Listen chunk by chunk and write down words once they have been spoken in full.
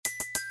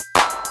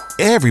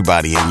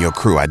Everybody in your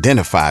crew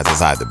identifies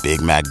as either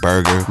Big Mac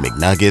Burger,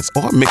 McNuggets,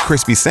 or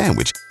McCrispy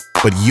Sandwich.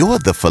 But you're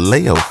the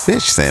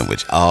Filet-O-Fish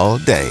Sandwich all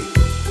day.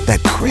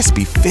 That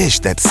crispy fish,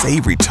 that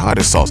savory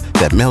tartar sauce,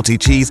 that melty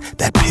cheese,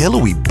 that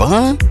pillowy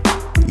bun.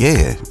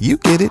 Yeah, you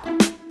get it.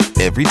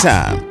 Every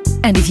time.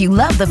 And if you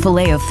love the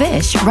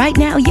Filet-O-Fish, right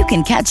now you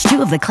can catch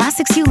two of the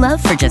classics you love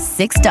for just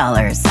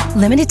 $6.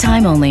 Limited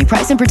time only.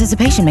 Price and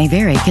participation may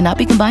vary. Cannot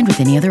be combined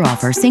with any other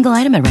offer. Single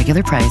item at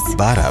regular price.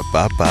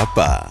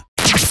 Ba-da-ba-ba-ba.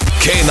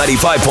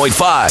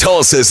 K95.5,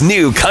 Tulsa's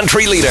new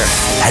country leader.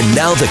 And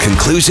now the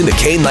conclusion to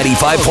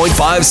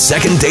K95.5's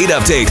second date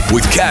update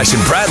with Cash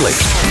and Bradley.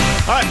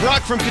 All right,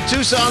 Brock from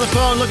Catoosa on the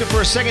phone looking for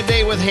a second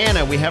date with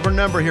Hannah. We have her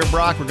number here,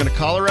 Brock. We're going to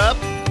call her up.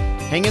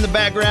 Hang in the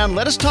background.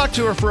 Let us talk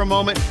to her for a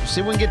moment. See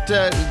if we can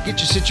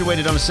get you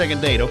situated on a second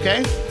date,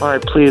 okay? All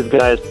right, please,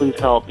 guys, please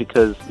help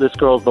because this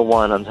girl's the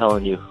one, I'm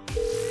telling you.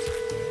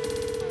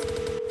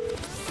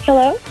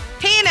 Hello?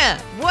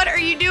 Hannah, what are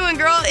you doing,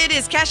 girl? It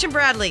is Cash and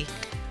Bradley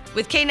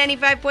with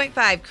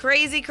K95.5.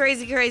 Crazy,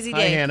 crazy, crazy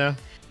day. Hi, Hannah.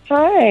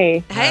 Hi.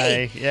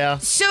 Hey. Hi, yeah.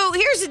 So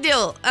here's the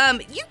deal.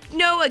 You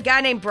know a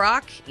guy named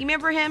Brock? You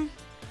remember him?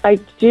 I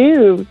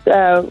do.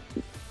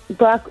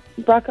 Brock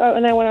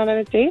and I went on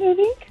a date, I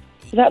think.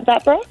 Is that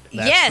Brock?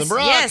 That's the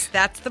Brock. Yes,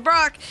 that's the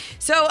Brock.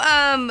 So,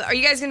 are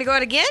you guys going to go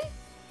out again?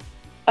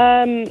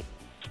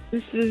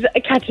 This is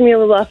catching me a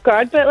little off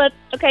guard, but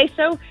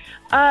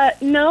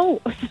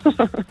no.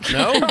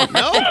 No?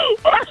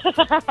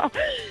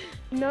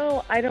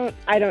 No, I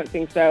don't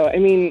think so. I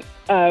mean,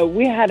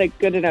 we had a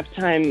good enough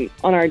time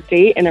on our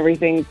date and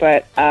everything,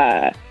 but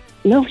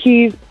no,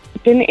 he's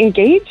been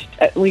engaged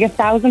like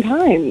 1,000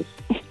 times.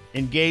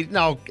 Engaged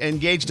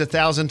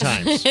 1,000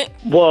 times.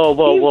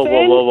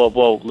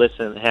 Whoa.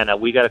 Listen, Hannah,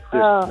 we got to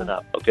clear something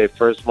up. Okay,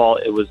 first of all,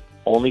 it was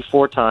only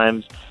 4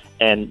 times,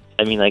 and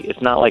I mean, like,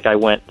 it's not like I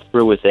went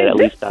through with it. At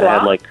least I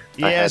had, like...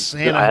 Yes,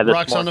 Hannah, I had the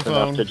Brock's on the smarts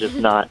enough phone. to just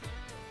not...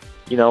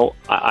 You know,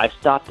 I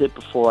stopped it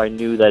before I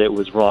knew that it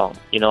was wrong.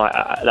 You know,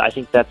 I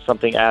think that's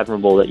something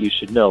admirable that you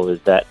should know,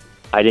 is that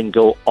I didn't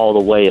go all the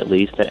way, at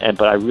least,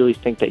 but I really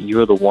think that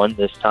you're the one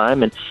this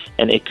time, and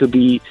it could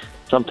be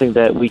something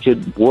that we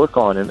could work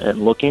on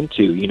and look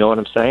into. You know what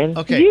I'm saying?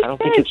 Okay. I don't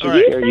think it should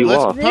All scare you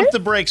let's off. pump the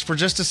brakes for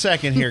just a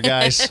second here,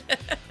 guys.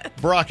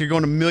 Brock, you're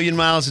going a million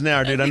miles an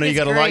hour, dude. I know you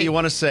got a lot you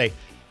want to say.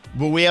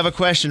 But we have a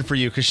question for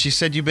you because she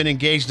said you've been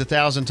engaged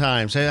 1,000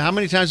 times. Hey, how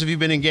many times have you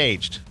been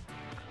engaged?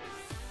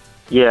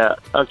 Yeah,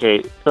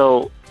 okay.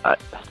 So, I've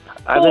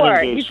been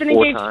engaged He's been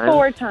engaged 4 times.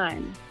 4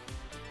 times.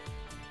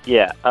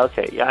 Yeah,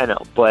 okay. Yeah, I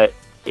know. But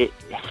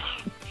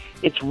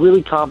it's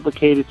really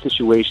complicated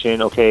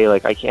situation, okay?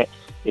 Like, I can't...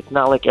 It's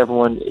not like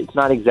everyone. It's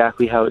not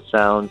exactly how it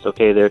sounds.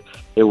 Okay, there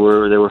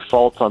were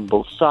faults on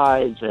both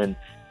sides, and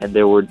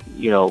there were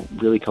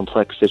really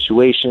complex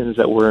situations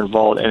that were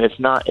involved. And it's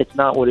not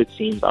what it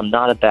seems. I'm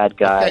not a bad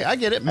guy. Okay, I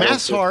get it.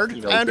 Math's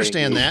hard. I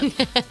understand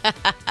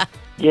that.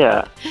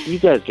 Yeah, you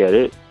guys get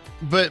it.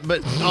 But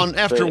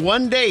after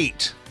one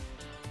date,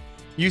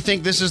 you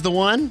think this is the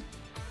one?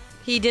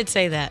 He did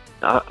say that.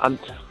 I'm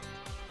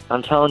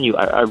telling you,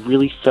 I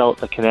really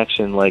felt a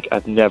connection like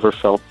I've never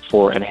felt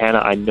before. And Hannah,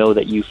 I know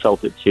that you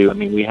felt it too. I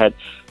mean, we had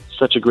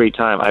such a great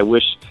time. I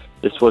wish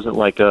this wasn't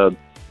like a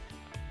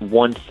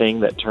one thing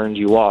that turned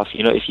you off.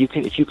 You know, if you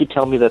could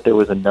tell me that there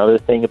was another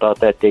thing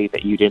about that date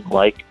that you didn't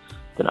like,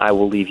 then I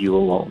will leave you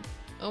alone.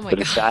 Oh my but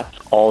God. If that's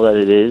all that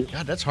it is,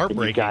 God, that's then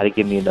heartbreaking. you got to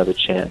give me another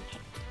chance.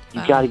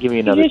 You got to give me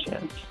another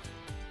chance.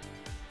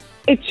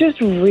 It's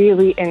just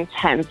really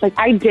intense. Like,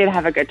 I did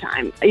have a good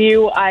time.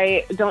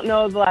 I don't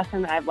know the last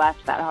time that I've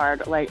laughed that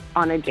hard, like,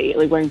 on a date,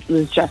 like, when it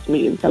was just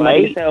me and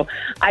somebody. Right. So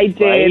I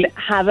did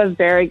have a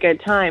very good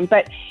time.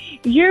 But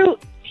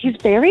he's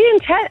very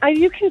intense.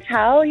 You can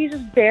tell he's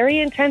just very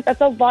intense.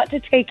 That's a lot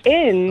to take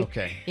in.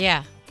 Okay.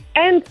 Yeah.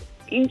 And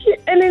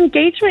an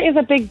engagement is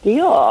a big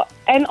deal.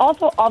 And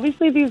also,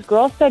 obviously, these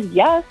girls said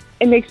yes.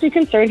 It makes me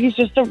concerned he's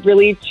just a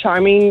really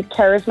charming,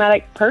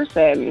 charismatic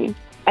person.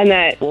 And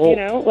that,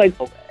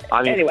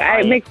 I mean,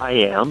 anyway, I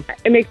am.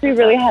 It makes me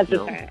really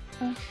hesitant.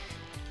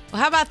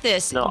 Well, how about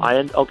this? No, I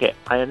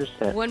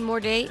understand. One more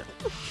date?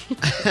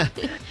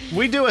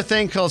 We do a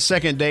thing called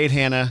second date,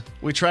 Hannah.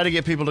 We try to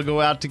get people to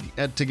go out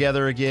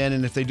together again,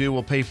 and if they do,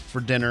 we'll pay for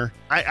dinner.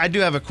 I do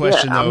have a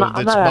question,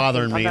 that's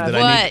bothering me. What?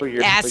 I need For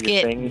your Ask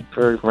it. thing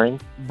for ring.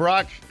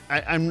 Brock,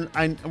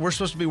 we're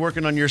supposed to be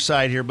working on your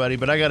side here, buddy,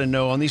 but I got to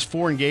know, on these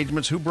 4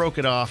 engagements, who broke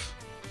it off?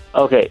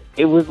 Okay,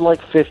 it was like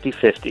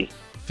 50-50.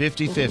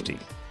 50-50.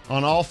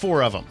 On all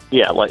 4 of them.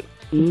 Yeah,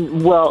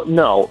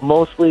 no,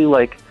 mostly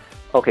like,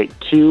 okay,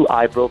 2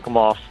 I broke them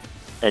off,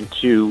 and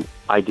 2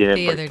 I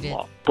didn't break them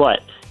off.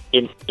 But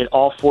in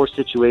all 4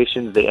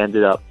 situations, they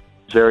ended up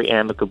very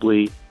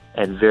amicably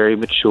and very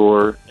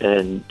mature,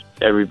 and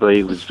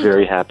everybody was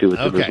very happy with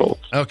the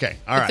results. Okay,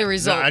 all right. The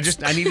results.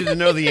 No, I needed to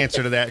know the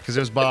answer to that because it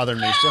was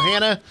bothering me. So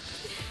Hannah,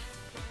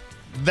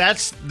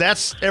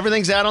 that's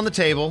everything's out on the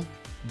table.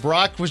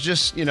 Brock was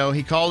just,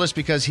 he called us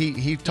because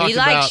he talked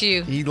about... He likes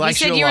you. He likes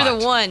he said you a you lot. were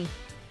the one.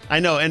 I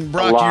know, and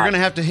Brock, you're going to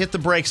have to hit the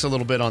brakes a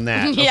little bit on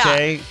that, Yeah.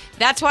 okay?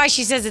 That's why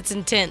she says it's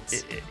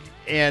intense.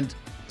 And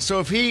so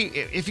if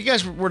you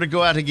guys were to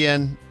go out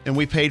again and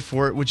we paid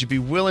for it, would you be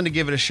willing to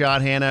give it a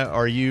shot, Hannah?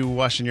 Or are you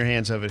washing your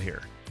hands of it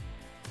here?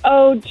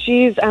 Oh,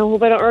 geez, I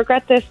hope I don't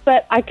regret this,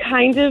 but I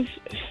kind of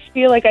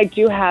feel like I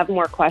do have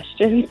more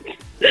questions.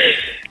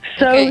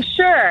 So, Okay.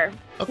 Sure.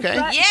 Okay.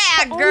 But-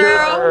 Yeah,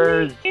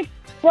 girl.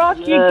 Brock,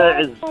 you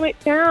gotta Yes. calm it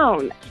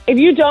down. If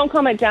you don't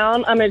calm it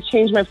down, I'm going to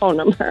change my phone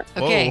number.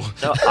 Okay.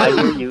 Whoa. No, I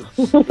hear you.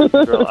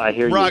 Girl, I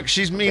hear you. Brock,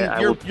 she's mean. Okay, I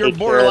you're will you're take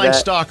care borderline of that.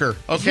 stalker.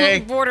 Okay.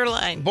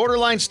 Borderline.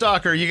 Borderline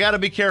stalker. You got to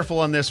be careful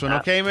on this one.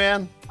 Okay,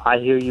 man. I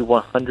hear you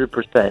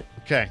 100%.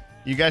 Okay.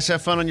 You guys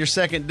have fun on your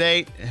second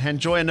date.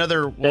 Enjoy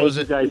another. What Thank was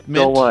you it? guys so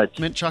mint, much.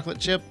 Mint chocolate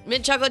chip.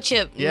 Mint chocolate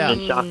chip. Yeah.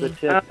 And chocolate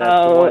chip, that's the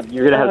Oh, one.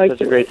 You're going to have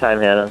such a great time,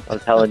 Hannah. I'm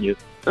telling you.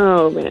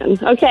 Oh, man.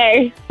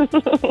 Okay.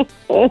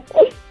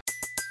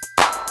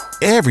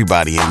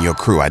 Everybody in your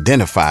crew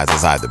identifies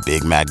as either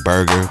Big Mac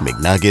Burger,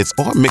 McNuggets,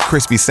 or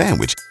McCrispy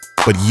Sandwich.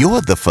 But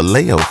you're the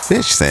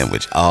Filet-O-Fish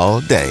Sandwich all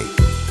day.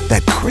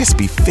 That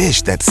crispy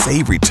fish, that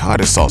savory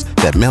tartar sauce,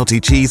 that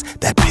melty cheese,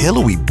 that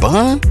pillowy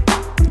bun.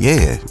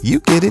 Yeah,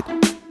 you get it.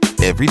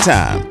 Every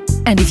time.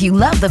 And if you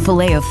love the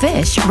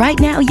Filet-O-Fish, right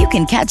now you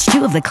can catch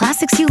 2 of the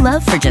classics you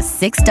love for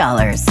just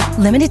 $6.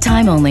 Limited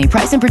time only.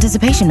 Price and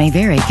participation may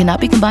vary. Cannot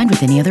be combined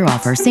with any other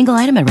offer. Single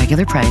item at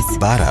regular price.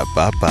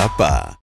 Ba-da-ba-ba-ba.